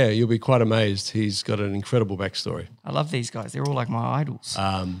 Yeah, you'll be quite amazed. He's got an incredible backstory. I love these guys. They're all like my idols.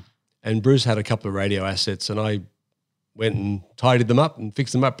 And Bruce had a couple of radio assets, and I went and tidied them up and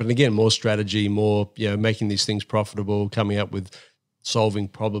fixed them up. And again, more strategy, more making these things profitable, coming up with solving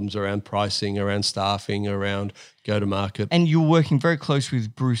problems around pricing, around staffing, around go-to-market. And you're working very close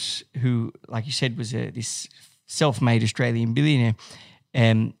with Bruce, who, like you said, was this self-made Australian billionaire.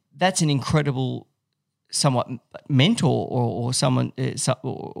 That's an incredible, somewhat mentor or someone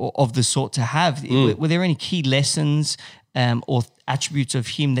or of the sort to have. Were there any key lessons or attributes of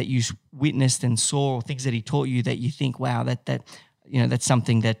him that you witnessed and saw, or things that he taught you that you think, wow, that's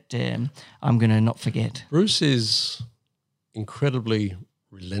something that I'm going to not forget? Bruce is incredibly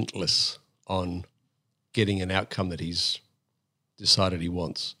relentless on getting an outcome that he's decided he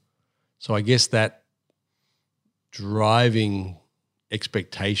wants. So I guess that driving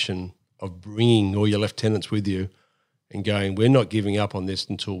expectation of bringing all your lieutenants with you and going, we're not giving up on this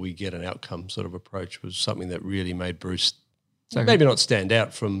until we get an outcome sort of approach was something that really made Bruce maybe not stand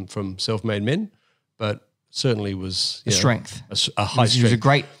out from self-made men, but certainly was a strength, a high strength. He was a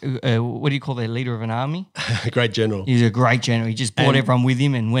great, what do you call the leader of an army? A great general. He's a great general. He just brought everyone with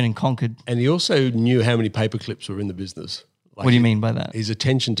him and went and conquered. And he also knew how many paper clips were in the business. What do you mean by that? His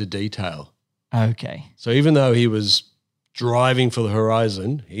attention to detail. Okay. So even though he was driving for the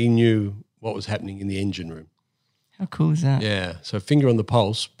horizon, he knew what was happening in the engine room. How cool is that? Yeah. So finger on the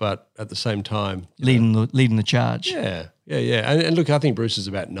pulse, but at the same time, leading the charge. Yeah. And look, I think Bruce is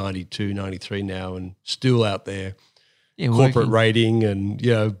about 92, 93 now and still out there. Yeah, corporate rating and,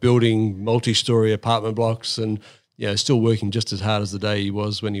 building multi-story apartment blocks and, still working just as hard as the day he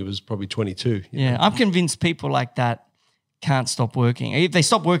was when he was probably 22. Yeah. I'm convinced people like that can't stop working. If they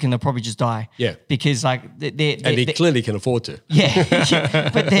stop working, they'll probably just die. Yeah. Because he clearly can afford to. Yeah.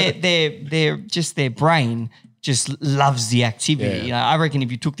 But they're just their brain just loves the activity. Yeah. I reckon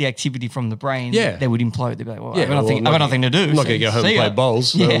if you took the activity from the brain, they would implode. They'd be like, well, I've got nothing to do. I'm not going to go home and play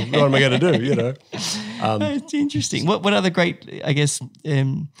bowls. So what am I going to do, It's interesting. What other great, I guess,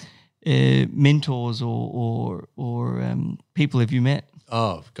 mentors or people have you met?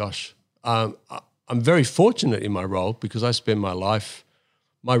 Oh, gosh. I'm very fortunate in my role because I spend my life,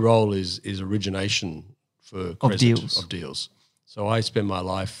 my role is origination for Crescent of deals. So I spend my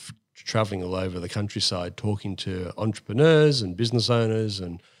life traveling all over the countryside, talking to entrepreneurs and business owners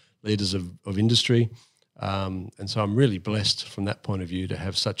and leaders of industry. And so I'm really blessed from that point of view to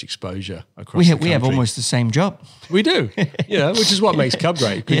have such exposure across the country. We have almost the same job. We do, which is what makes Cub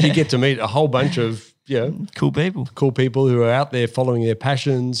great because you get to meet a whole bunch of, cool people who are out there following their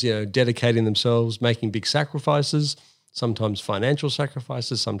passions, dedicating themselves, making big sacrifices. sometimes financial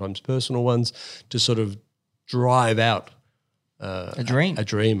sacrifices, sometimes personal ones, to sort of drive out a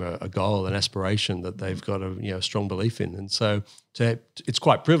dream, a goal, an aspiration that they've got a strong belief in. And so it's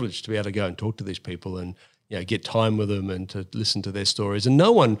quite privileged to be able to go and talk to these people and get time with them and to listen to their stories. And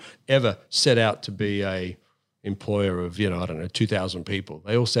no one ever set out to be a employer of 2,000 people.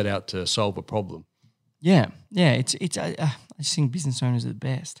 They all set out to solve a problem. Yeah. It's I just think business owners are the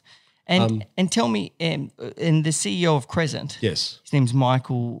best. And tell me, and the CEO of Crescent, yes, his name's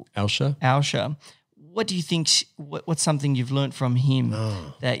Michael Alscher. What do you think? What's something you've learned from him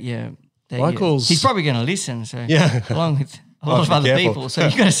Michael's he's probably going to listen. So along with a lot Well, of other careful. people. So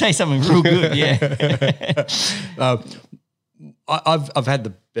you've got to say something real good. Yeah. I've had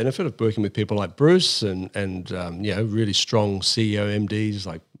the benefit of working with people like Bruce and really strong CEO MDs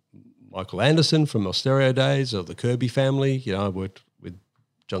like Michael Anderson from Austereo days or the Kirby family. I worked with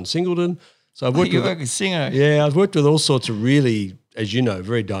John Singleton. So I've worked with singer. Yeah, I've worked with all sorts of really, as you know,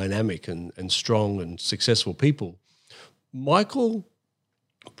 very dynamic and strong and successful people. Michael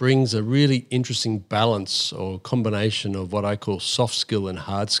brings a really interesting balance or combination of what I call soft skill and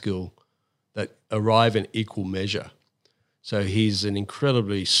hard skill that arrive in equal measure. So he's an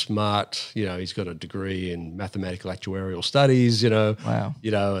incredibly smart, he's got a degree in mathematical actuarial studies, Wow.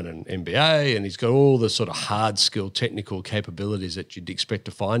 And an MBA, and he's got all the sort of hard skill technical capabilities that you'd expect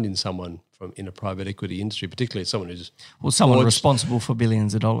to find in someone in a private equity industry, particularly someone who's someone responsible for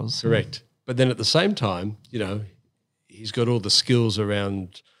billions of dollars. Correct. But then at the same time, he's got all the skills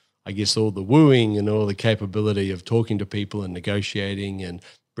around, I guess, all the wooing and all the capability of talking to people and negotiating and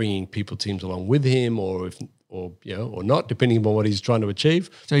bringing people teams along with him or not, depending on what he's trying to achieve.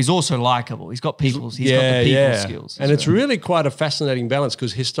 So he's also likable. He's got the people skills. And it's really quite a fascinating balance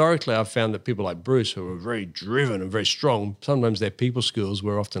because historically I've found that people like Bruce, who are very driven and very strong, sometimes their people skills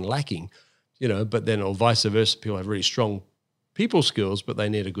were often lacking, but then or vice versa, people have really strong people skills, but they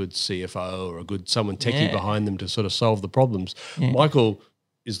need a good CFO or someone techie behind them to sort of solve the problems. Yeah. Michael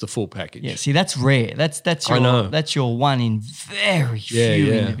is the full package. Yeah, see, that's rare. That's your one in very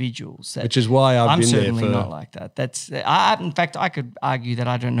few individuals. Which is why I'm been there for. I'm certainly not like that. In fact, I could argue that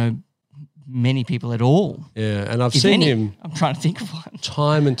I don't know many people at all. Yeah, and I've seen him. I'm trying to think of one.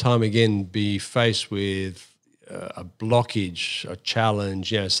 Time and time again, be faced with a blockage, a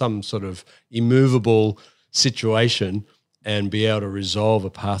challenge, some sort of immovable situation, and be able to resolve a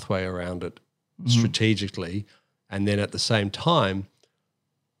pathway around it strategically, and then at the same time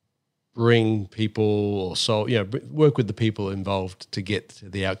bring people or work with the people involved to get to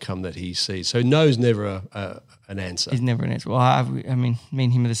the outcome that he sees. So no's never an answer. It's never an answer. Well, me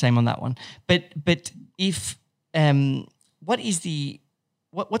and him are the same on that one. But if what's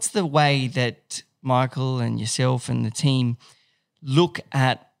the way that Michael and yourself and the team look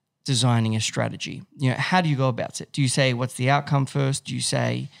at designing a strategy? How do you go about it? Do you say what's the outcome first? Do you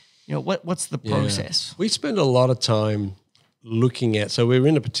say what's the process? We spend a lot of time looking at, so we're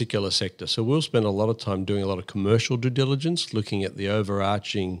in a particular sector, so we'll spend a lot of time doing a lot of commercial due diligence, looking at the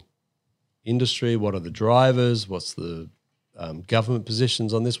overarching industry, what are the drivers, what's the government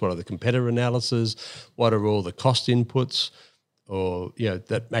positions on this, what are the competitor analysis, what are all the cost inputs or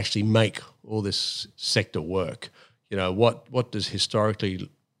that actually make all this sector work. What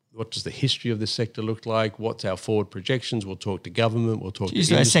does the history of this sector look like? What's our forward projections? We'll talk to government. We'll talk to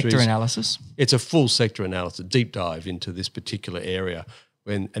industries. A sector analysis? It's a full sector analysis, deep dive into this particular area.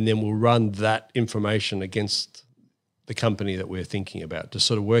 And then we'll run that information against the company that we're thinking about to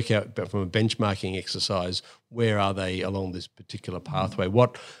sort of work out from a benchmarking exercise, where are they along this particular pathway?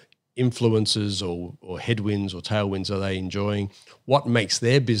 What influences or headwinds or tailwinds are they enjoying? What makes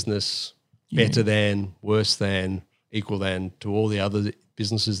their business better than, worse than, equal than to all the other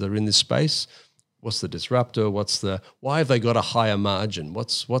businesses that are in this space? What's the disruptor? Why have they got a higher margin?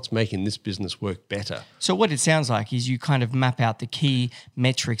 What's making this business work better? So what it sounds like is you kind of map out the key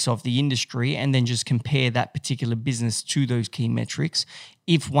metrics of the industry and then just compare that particular business to those key metrics.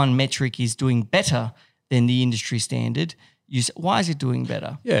 If one metric is doing better than the industry standard, you say, why is it doing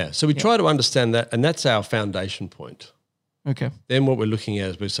better? Yeah, so we try to understand that, and that's our foundation point. Okay. Then what we're looking at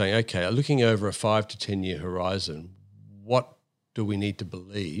is we're saying, okay, looking over a 5 to 10 year horizon, what do we need to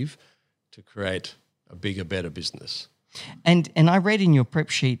believe to create a bigger, better business? And I read in your prep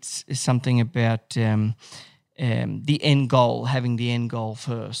sheets something about the end goal, having the end goal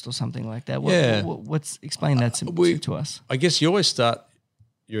first or something like that. Explain that to us. I guess you always start,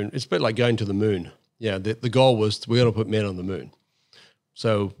 it's a bit like going to the moon. Yeah, the goal was we got to put men on the moon.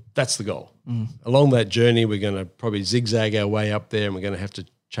 So that's the goal. Along that journey, we're going to probably zigzag our way up there, and we're going to have to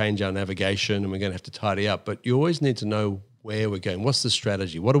change our navigation, and we're going to have to tidy up. But you always need to know where we're going. What's the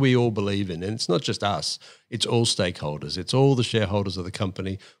strategy? What do we all believe in? And it's not just us. It's all stakeholders. It's all the shareholders of the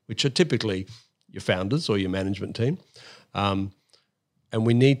company, which are typically your founders or your management team. And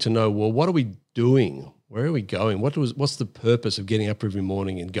we need to know, well, what are we doing? Where are we going? What's the purpose of getting up every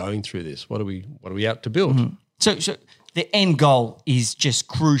morning and going through this? What are we out to build? Mm-hmm. So the end goal is just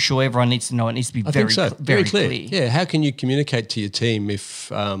crucial. Everyone needs to know. It needs to be very clear. Yeah. How can you communicate to your team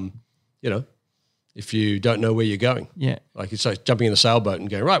if if you don't know where you're going? Yeah. Like it's like jumping in a sailboat and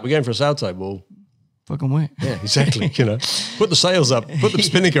going, right, we're going for a sail table. Well, fucking where? yeah, exactly. Put the sails up, put the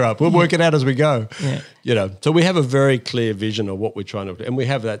spinnaker up. We'll work it out as we go. Yeah. So we have a very clear vision of what we're trying to do, and we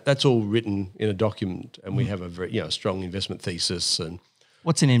have that's all written in a document, and we have a very strong investment thesis. And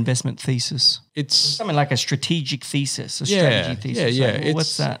what's an investment thesis? it's Something like a strategic thesis, a strategy thesis. Yeah. Like,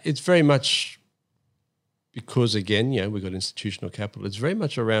 what's that? It's very much because again, we've got institutional capital. It's very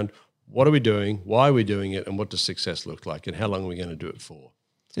much around what are we doing, why are we doing it, and what does success look like, and how long are we going to do it for.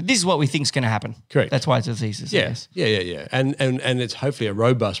 So this is what we think is going to happen. Correct. That's why it's a thesis. I guess. Yeah. And it's hopefully a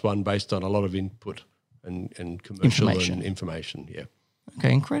robust one based on a lot of input and commercial and information. Yeah.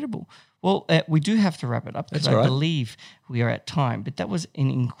 Okay, incredible. Well, we do have to wrap it up because I believe we are at time. But that was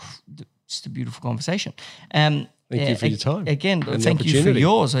just a beautiful conversation. Thank you for your time. Again, thank you for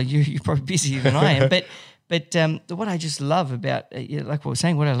yours. You're probably busier than I am. But what I just love about, like what we're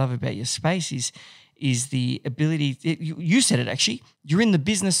saying, what I love about your space is the ability. You said it actually. You're in the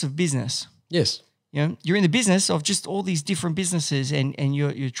business of business. Yes. You're in the business of just all these different businesses, and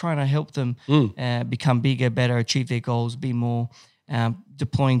you're trying to help them become bigger, better, achieve their goals, be more.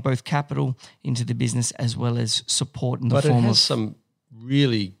 Deploying both capital into the business as well as support in the form of. But it has some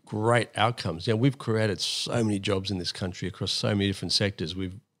really great outcomes. We've created so many jobs in this country across so many different sectors.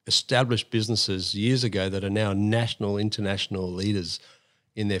 We've established businesses years ago that are now national, international leaders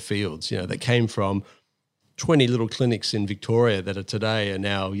in their fields. That came from 20 little clinics in Victoria that are today are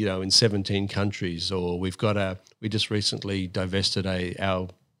now in 17 countries. Or we just recently divested our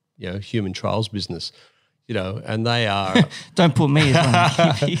human trials business. And they are... Don't put me as one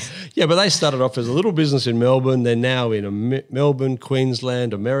of the Yeah, but they started off as a little business in Melbourne. They're now in Melbourne,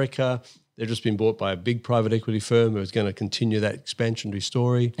 Queensland, America. They've just been bought by a big private equity firm who is going to continue that expansionary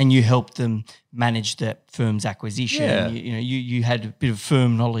story. And you helped them manage that firm's acquisition. Yeah. You had a bit of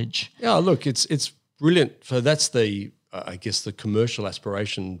firm knowledge. Yeah, look, it's brilliant. So that's the commercial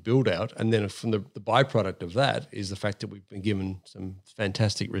aspiration build out. And then from the byproduct of that is the fact that we've been given some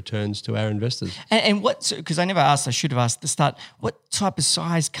fantastic returns to our investors. And because I never asked, I should have asked at the start, what type of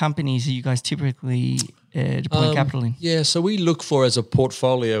size companies are you guys typically deploying capital in? Yeah, so we look for, as a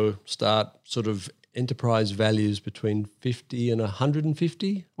portfolio start, sort of enterprise values between 50 and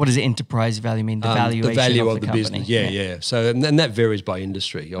 150. What does enterprise value mean? The valuation the value of the company. business. Yeah. So and that varies by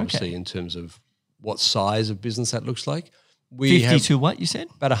industry, obviously, in terms of what size of business that looks like. 50 to what you said?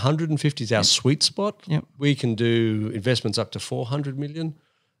 About 150 is our sweet spot. Yep. We can do investments up to 400 million.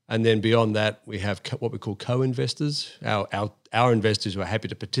 And then beyond that, we have what we call co-investors, our investors who are happy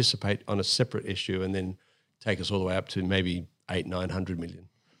to participate on a separate issue and then take us all the way up to maybe 800-900 million.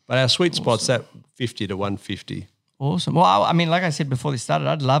 But our sweet spot's at 50 to 150. Awesome. Well, I mean, like I said before this started,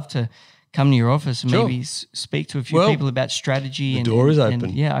 I'd love to come to your office and maybe speak to a few people about strategy. The door is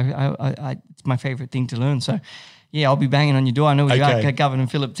open. And I it's my favorite thing to learn. So, yeah, I'll be banging on your door. I know we got Governor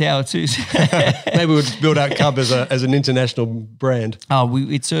Phillip Tower too. So. Maybe we'll build out Cub as an international brand. Oh,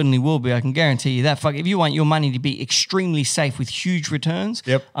 it certainly will be. I can guarantee you that. If you want your money to be extremely safe with huge returns,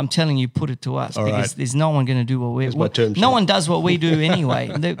 I'm telling you, put it to us because there's no one going to do no one does what we do anyway.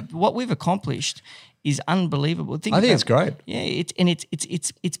 What we've accomplished is unbelievable. I think it's great.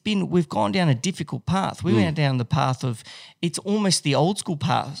 Yeah, we've gone down a difficult path. We went down the path of, it's almost the old school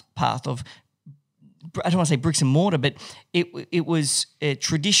path of, I don't want to say bricks and mortar, but it was a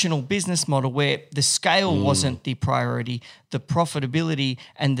traditional business model where the scale wasn't the priority. The profitability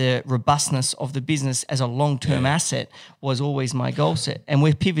and the robustness of the business as a long-term asset was always my goal set. And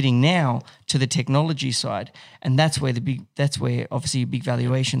we're pivoting now to the technology side, and that's where obviously big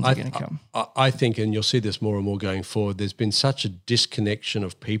valuations are going to come. I think, and you'll see this more and more going forward, there's been such a disconnection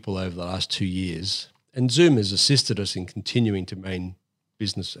of people over the last 2 years, and Zoom has assisted us in continuing to maintain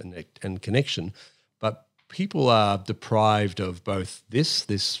business and connection. But people are deprived of both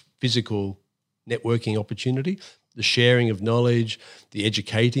this physical networking opportunity, the sharing of knowledge, the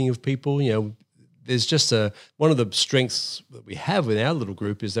educating of people. There's just one of the strengths that we have with our little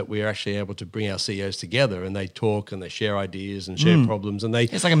group is that we're actually able to bring our CEOs together and they talk and they share ideas and share problems and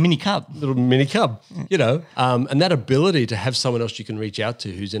it's like a mini Cub. Little mini Cub, and that ability to have someone else you can reach out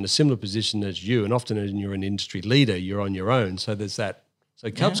to who's in a similar position as you, and often when you're an industry leader, you're on your own. So there's that So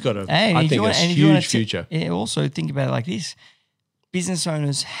Cub's got And I if think, you a want- and if you want huge to- future. Also, think about it like this: business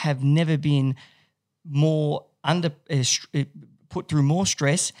owners have never been more put through more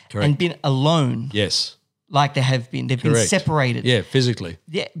stress Correct. and been alone Yes. like they have been. They've been Correct. separated. Yeah, physically.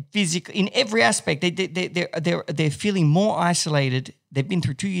 Yeah, physically in every aspect. They're feeling more isolated. They've been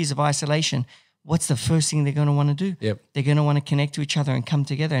through 2 years of isolation. What's the first thing they're going to want to do? Yep. They're going to want to connect to each other and come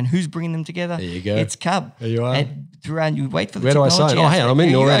together. And who's bringing them together? There you go. It's Cub. There you are. And throughout, you wait for the Where do I sign? technology Oh, hang on, I'm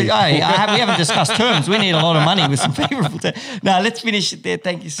in already. we haven't discussed terms. We need a lot of money with some favourable terms. Now, let's finish it there.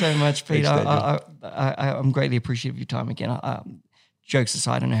 Thank you so much, Peter. Thanks, I'm greatly appreciative of your time again. Jokes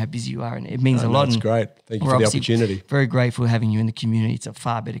aside, I know how busy you are, and it means a lot. That's and great. Thank you we're for the obviously opportunity. Very grateful having you in the community. It's a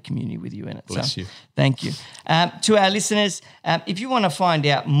far better community with you in it. Bless you. Thank you. To our listeners, if you want to find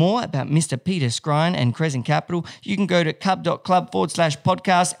out more about Mr. Peter Skrine and Crescent Capital, you can go to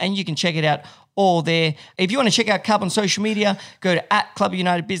cub.club/podcast and you can check it out all there. If you want to check out Cub on social media, go to @Club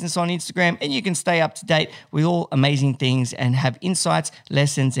United Business on Instagram and you can stay up to date with all amazing things and have insights,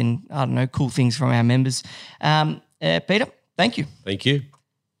 lessons, and cool things from our members. Peter, thank you. Thank you.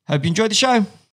 Hope you enjoyed the show.